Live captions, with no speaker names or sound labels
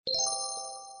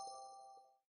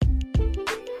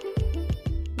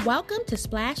Welcome to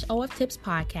Splash OF Tips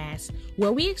Podcast,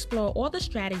 where we explore all the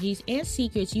strategies and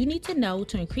secrets you need to know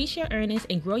to increase your earnings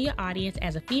and grow your audience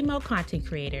as a female content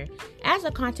creator. As a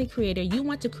content creator, you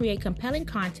want to create compelling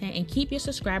content and keep your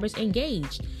subscribers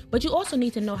engaged, but you also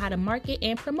need to know how to market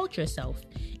and promote yourself.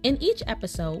 In each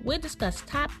episode, we'll discuss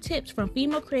top tips from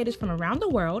female creators from around the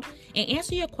world and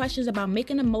answer your questions about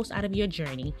making the most out of your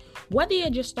journey. Whether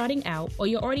you're just starting out or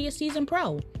you're already a seasoned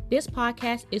pro, this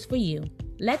podcast is for you.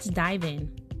 Let's dive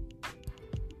in.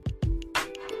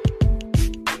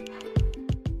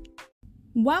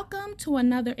 Welcome to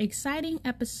another exciting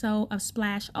episode of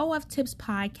Splash OF Tips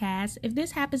Podcast. If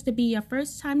this happens to be your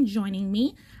first time joining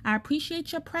me, I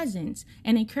appreciate your presence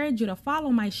and encourage you to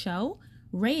follow my show,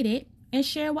 rate it, and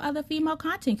share with other female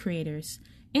content creators.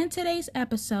 In today's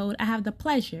episode, I have the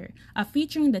pleasure of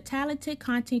featuring the talented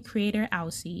content creator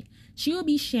Elsie. She will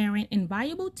be sharing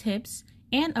invaluable tips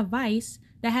and advice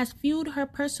that has fueled her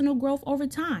personal growth over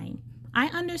time. I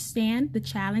understand the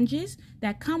challenges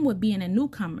that come with being a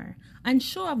newcomer,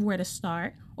 unsure of where to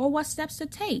start or what steps to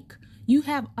take. You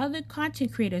have other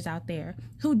content creators out there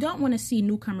who don't want to see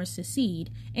newcomers succeed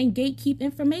and gatekeep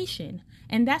information.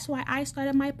 And that's why I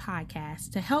started my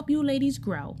podcast to help you ladies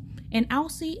grow. And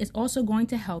Elsie is also going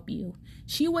to help you.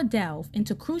 She will delve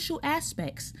into crucial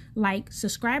aspects like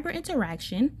subscriber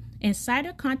interaction,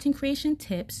 insider content creation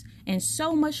tips, and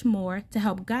so much more to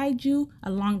help guide you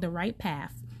along the right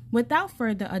path. Without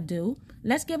further ado,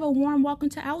 let's give a warm welcome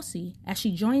to Elsie as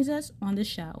she joins us on the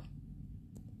show.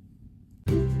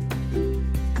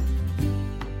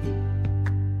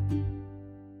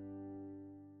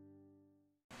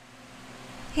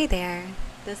 Hey there,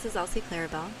 this is Elsie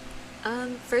Clarabelle.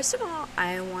 First of all,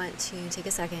 I want to take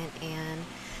a second and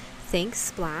thank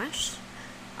Splash.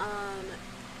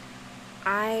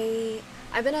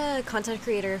 I've been a content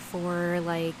creator for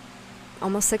like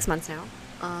almost 6 months now.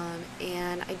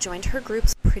 And I joined her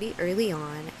groups pretty early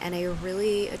on, and I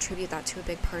really attribute that to a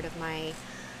big part of my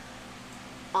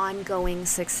ongoing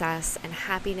success and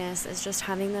happiness is just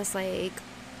having this like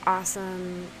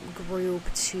awesome group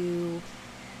to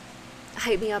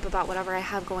hype me up about whatever I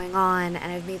have going on.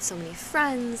 And I've made so many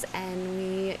friends, and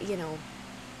we,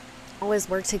 always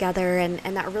work together,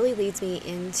 and that really leads me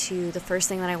into the first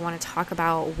thing that I want to talk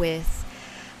about with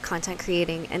content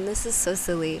creating. And this is so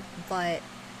silly, but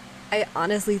I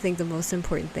honestly think the most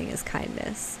important thing is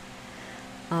kindness.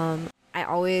 I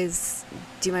always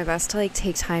do my best to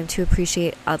take time to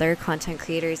appreciate other content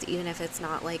creators, even if it's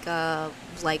not like a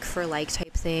like for like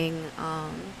type thing. I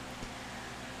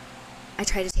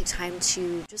try to take time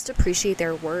to just appreciate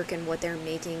their work and what they're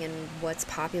making and what's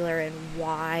popular and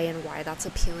why that's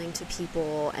appealing to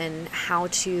people, and how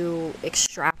to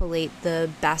extrapolate the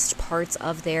best parts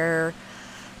of their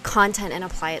content and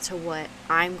apply it to what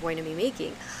I'm going to be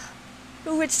making.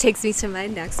 Which takes me to my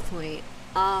next point.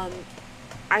 I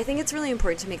think it's really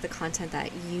important to make the content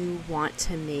that you want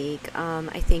to make.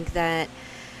 I think that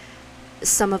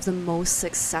some of the most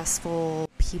successful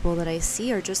people that I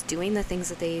see are just doing the things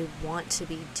that they want to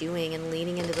be doing and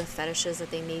leaning into the fetishes that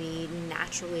they maybe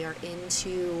naturally are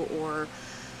into, or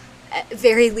at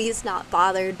very least not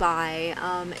bothered by,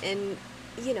 and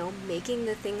making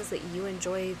the things that you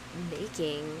enjoy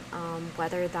making,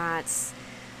 whether that's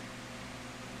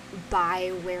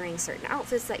by wearing certain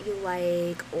outfits that you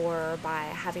like, or by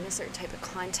having a certain type of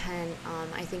content.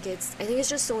 I think it's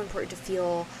just so important to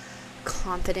feel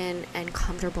confident and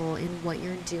comfortable in what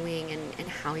you're doing and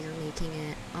how you're making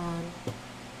it.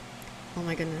 Oh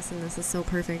my goodness, and this is so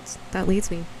perfect. That leads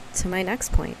me to my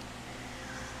next point.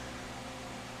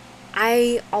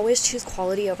 I always choose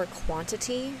quality over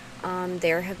quantity.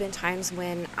 There have been times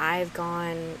when I've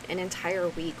gone an entire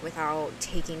week without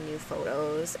taking new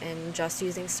photos and just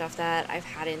using stuff that I've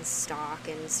had in stock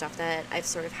and stuff that I've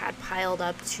sort of had piled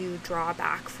up to draw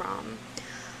back from.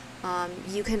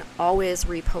 You can always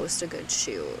repost a good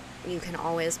shoot. You can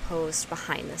always post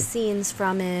behind the scenes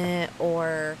from it,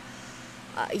 or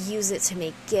use it to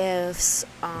make GIFs,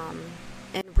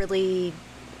 and really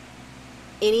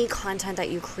any content that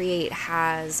you create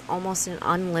has almost an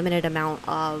unlimited amount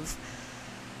of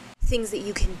things that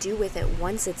you can do with it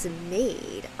once it's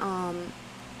made.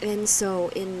 And so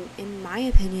in my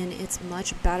opinion, it's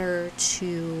much better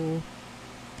to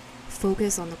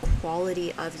focus on the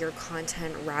quality of your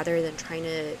content rather than trying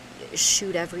to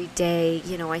shoot every day.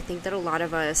 I think that a lot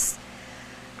of us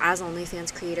as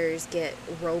OnlyFans creators get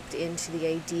roped into the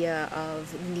idea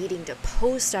of needing to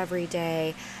post every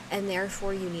day, and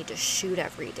therefore you need to shoot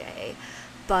every day.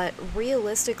 But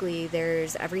realistically,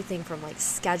 there's everything from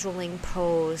scheduling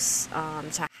posts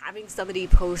to having somebody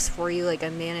post for you, like a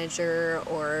manager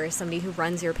or somebody who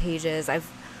runs your pages. I've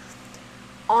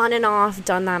on and off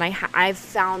done that. I've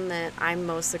found that I'm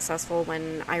most successful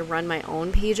when I run my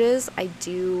own pages. I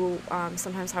do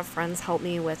sometimes have friends help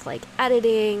me with like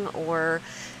editing or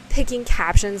picking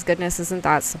captions. Goodness, isn't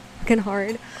that so fucking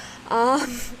hard?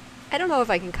 I don't know if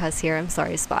I can cuss here. I'm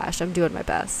sorry, Splash. I'm doing my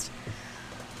best.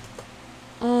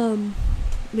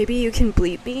 Maybe you can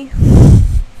bleep me.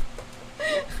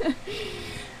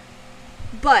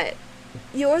 But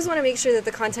you always want to make sure that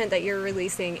the content that you're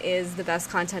releasing is the best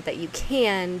content that you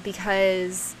can,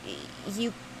 because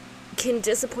you can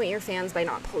disappoint your fans by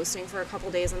not posting for a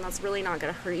couple days, and that's really not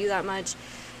going to hurt you that much.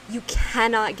 You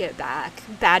cannot get back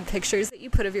bad pictures that you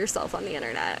put of yourself on the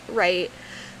internet, right?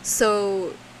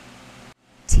 So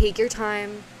take your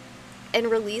time and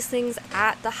release things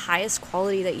at the highest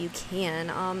quality that you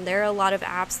can. There are a lot of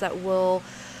apps that will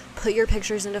put your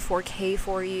pictures into 4K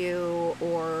for you,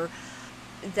 or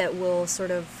that will sort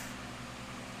of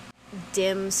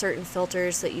dim certain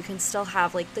filters so that you can still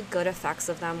have like the good effects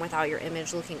of them without your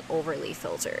image looking overly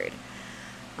filtered.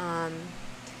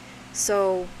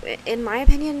 So in my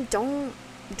opinion, don't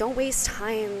waste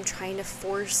time trying to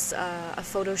force a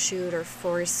photo shoot or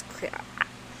force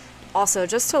also,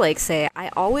 just to like say,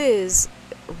 I always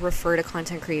refer to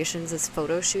content creations as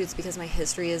photo shoots because my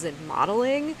history is in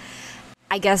modeling.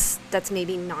 I guess that's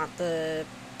maybe not the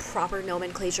proper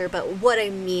nomenclature, but what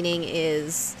I'm meaning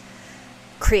is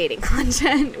creating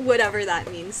content, whatever that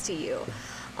means to you.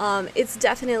 It's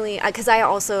definitely, because I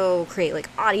also create like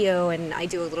audio and I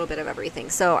do a little bit of everything.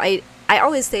 So I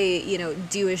always say, you know,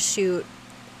 do a shoot.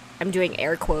 I'm doing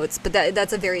air quotes, but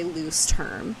that's a very loose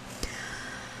term.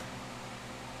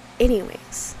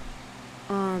 Anyways,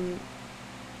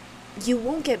 you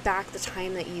won't get back the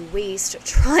time that you waste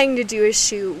trying to do a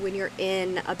shoot when you're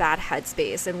in a bad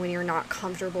headspace and when you're not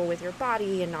comfortable with your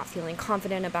body and not feeling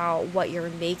confident about what you're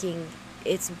making.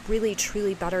 It's really,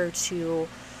 truly better to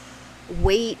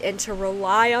wait and to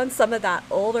rely on some of that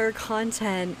older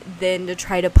content than to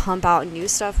try to pump out new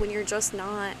stuff when you're just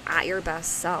not at your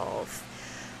best self.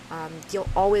 You'll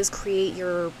always create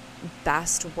your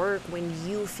best work when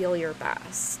you feel your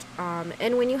best,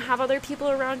 and when you have other people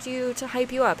around you to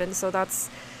hype you up. And so that's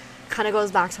kind of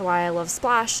goes back to why I love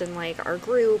Splash and like our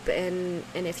group, and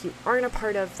if you aren't a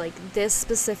part of like this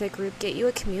specific group, get you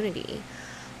a community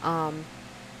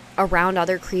around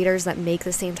other creators that make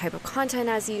the same type of content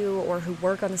as you or who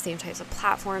work on the same types of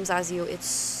platforms as you. It's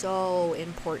so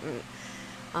important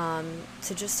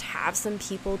to just have some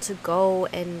people to go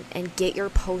and get your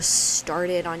posts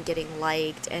started on getting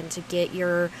liked, and to get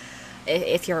your,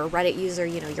 if you're a Reddit user,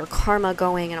 you know, your karma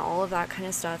going and all of that kind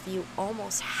of stuff. You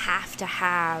almost have to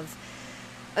have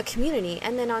a community.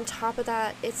 And then on top of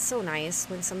that, it's so nice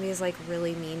when somebody's like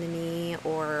really mean to me,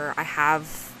 or I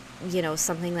have, you know,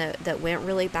 something that went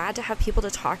really bad, to have people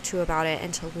to talk to about it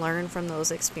and to learn from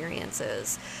those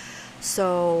experiences.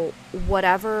 So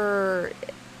whatever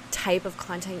type of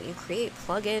content you create,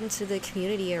 plug into the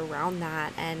community around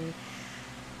that. And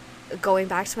going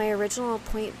back to my original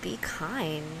point, be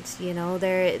kind. You know,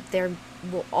 there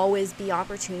will always be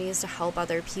opportunities to help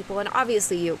other people, and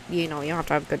obviously you know, you have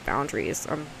to have good boundaries.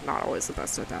 I'm not always the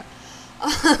best at that.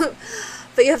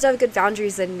 But you have to have good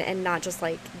boundaries and not just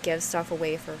like give stuff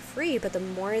away for free. But the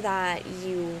more that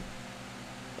you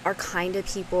are kind to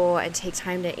people and take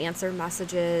time to answer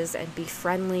messages and be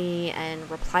friendly and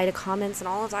reply to comments and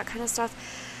all of that kind of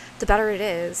stuff, the better it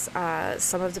is.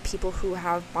 Some of the people who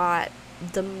have bought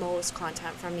the most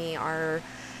content from me are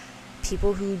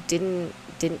people who didn't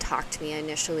talk to me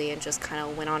initially and just kind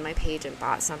of went on my page and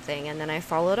bought something, and then I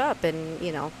followed up and,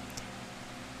 you know,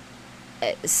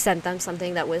 sent them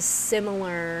something that was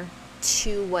similar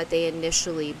to what they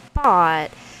initially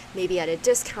bought, maybe at a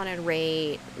discounted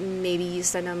rate. Maybe you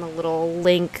send them a little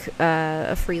link,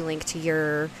 a free link to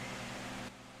your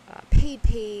paid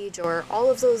page, or all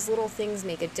of those little things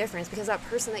make a difference, because that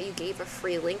person that you gave a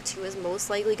free link to is most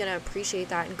likely going to appreciate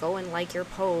that and go and like your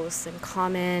posts and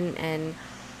comment and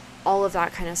all of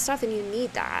that kind of stuff. And you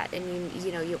need that, and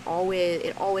you know,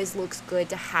 it always looks good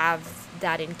to have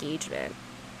that engagement.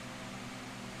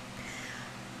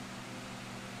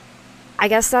 I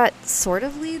guess that sort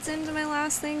of leads into my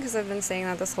last thing, because I've been saying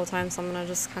that this whole time, so I'm going to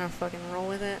just kind of fucking roll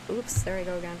with it. Oops, there we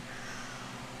go again.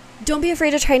 Don't be afraid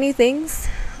to try new things.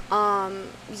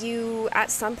 You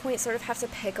at some point sort of have to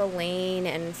pick a lane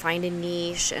and find a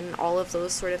niche and all of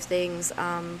those sort of things.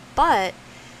 But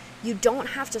you don't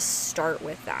have to start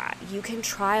with that. You can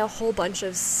try a whole bunch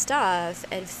of stuff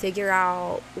and figure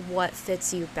out what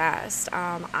fits you best.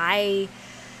 I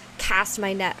cast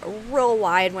my net real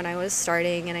wide when I was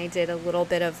starting, and I did a little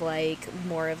bit of like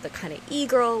more of the kind of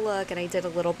e-girl look, and I did a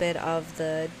little bit of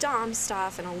the dom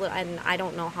stuff, and I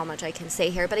don't know how much I can say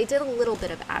here, but I did a little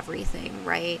bit of everything,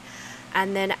 right?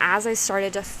 And then as I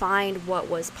started to find what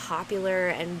was popular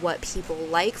and what people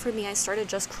like from me, I started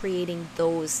just creating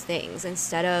those things.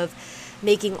 Instead of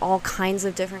making all kinds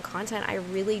of different content, I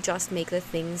really just make the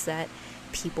things that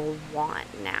people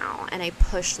want now, and I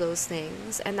push those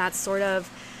things. And that's sort of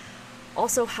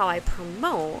also how I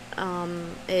promote.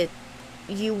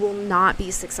 You will not be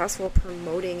successful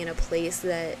promoting in a place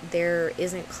that there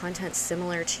isn't content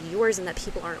similar to yours and that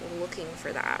people aren't looking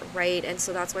for that, right? And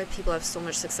so that's why people have so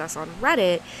much success on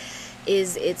Reddit,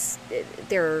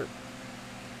 they're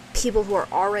people who are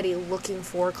already looking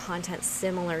for content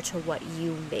similar to what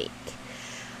you make.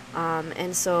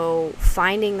 And so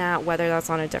finding that, whether that's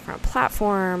on a different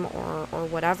platform or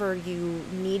whatever, you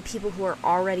need people who are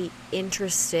already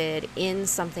interested in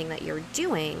something that you're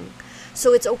doing.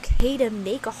 So it's okay to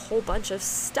make a whole bunch of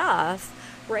stuff,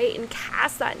 right? And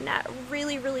cast that net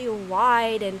really, really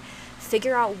wide and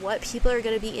figure out what people are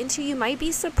going to be into. You might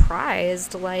be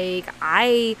surprised. Like,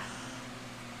 I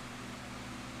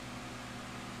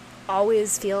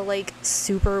always feel like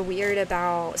super weird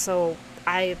about, so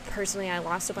I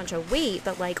lost a bunch of weight,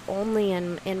 but like only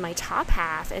in my top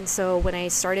half. And so when I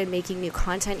started making new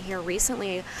content here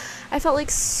recently, I felt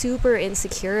like super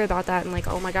insecure about that, and like,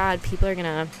 oh my God, people are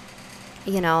gonna,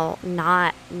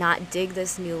 not dig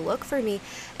this new look for me.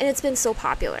 And it's been so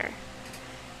popular.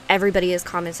 Everybody has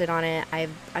commented on it.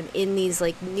 I'm in these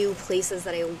like new places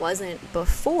that I wasn't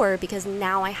before because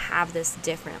now I have this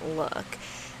different look.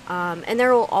 And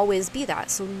there will always be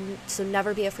that. So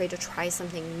never be afraid to try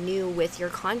something new with your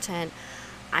content.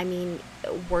 I mean,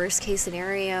 worst case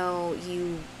scenario,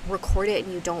 you record it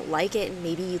and you don't like it, and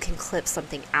maybe you can clip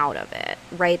something out of it,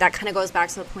 right? That kind of goes back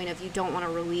to the point of, you don't want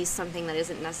to release something that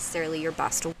isn't necessarily your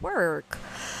best work,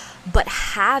 but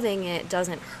having it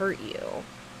doesn't hurt you.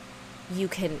 You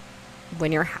can,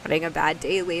 when you're having a bad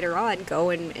day later on, go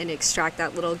and extract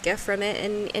that little GIF from it,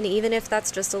 and even if that's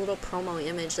just a little promo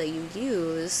image that you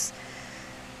use,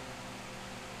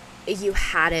 you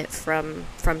had it from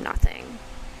nothing.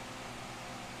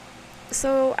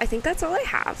 So I think that's all I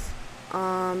have.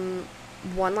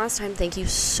 One last time, thank you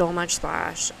so much,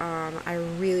 Splash. I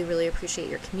really, really appreciate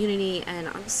your community, and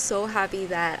I'm so happy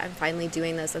that I'm finally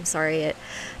doing this. I'm sorry it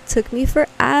took me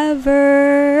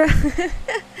forever.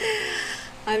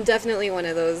 I'm definitely one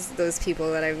of those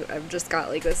people that I've just got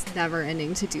like this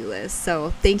never-ending to-do list.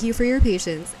 So thank you for your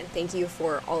patience, and thank you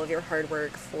for all of your hard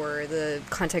work, for the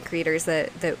content creators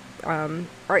that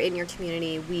are in your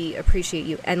community. We appreciate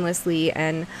you endlessly,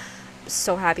 and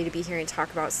so happy to be here and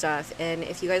talk about stuff. And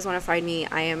if you guys want to find me,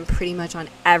 I am pretty much on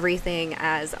everything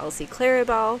as Elsie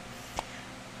Clarabelle.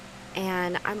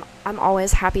 And I'm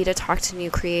always happy to talk to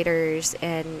new creators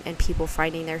and people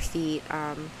finding their feet.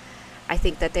 I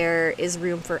think that there is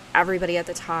room for everybody at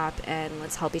the top, and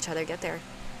let's help each other get there.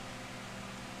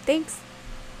 Thanks.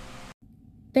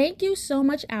 Thank you so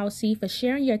much, Elsie, for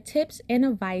sharing your tips and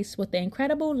advice with the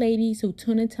incredible ladies who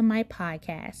tune into my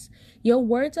podcast. Your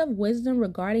words of wisdom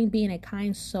regarding being a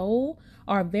kind soul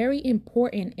are very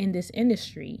important in this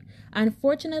industry.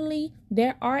 Unfortunately,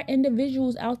 there are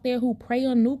individuals out there who prey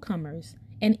on newcomers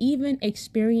and even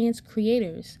experienced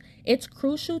creators. It's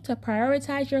crucial to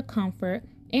prioritize your comfort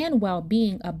and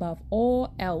well-being above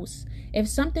all else. If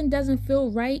something doesn't feel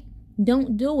right,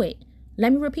 don't do it.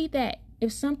 Let me repeat that.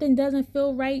 If something doesn't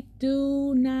feel right,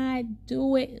 do not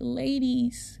do it,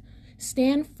 ladies.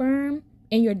 Stand firm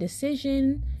in your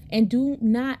decision and do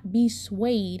not be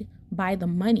swayed by the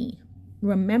money.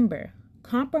 Remember,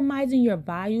 compromising your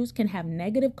values can have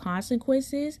negative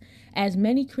consequences, as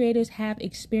many creators have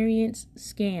experienced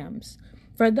scams.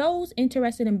 For those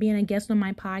interested in being a guest on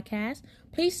my podcast,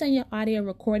 please send your audio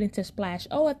recording to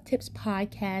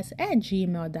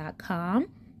splash@gmail.com.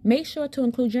 Make sure to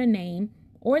include your name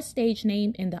or stage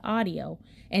name in the audio.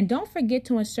 And don't forget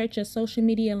to insert your social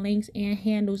media links and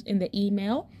handles in the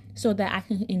email so that I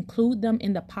can include them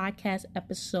in the podcast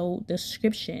episode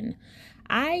description.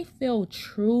 I feel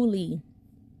truly,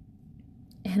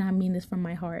 and I mean this from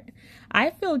my heart,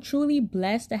 I feel truly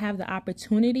blessed to have the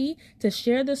opportunity to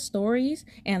share the stories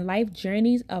and life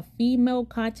journeys of female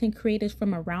content creators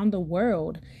from around the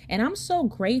world. And I'm so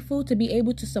grateful to be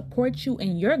able to support you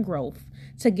in your growth.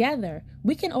 Together,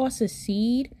 we can all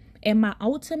succeed, and my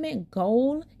ultimate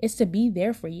goal is to be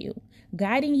there for you,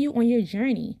 guiding you on your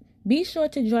journey. Be sure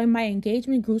to join my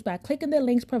engagement groups by clicking the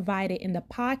links provided in the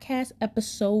podcast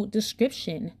episode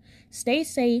description. Stay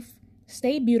safe,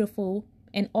 stay beautiful,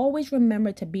 and always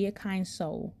remember to be a kind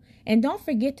soul. And don't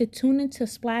forget to tune into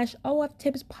Splash OF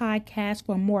Tips podcast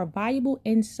for more valuable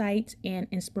insights and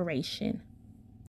inspiration.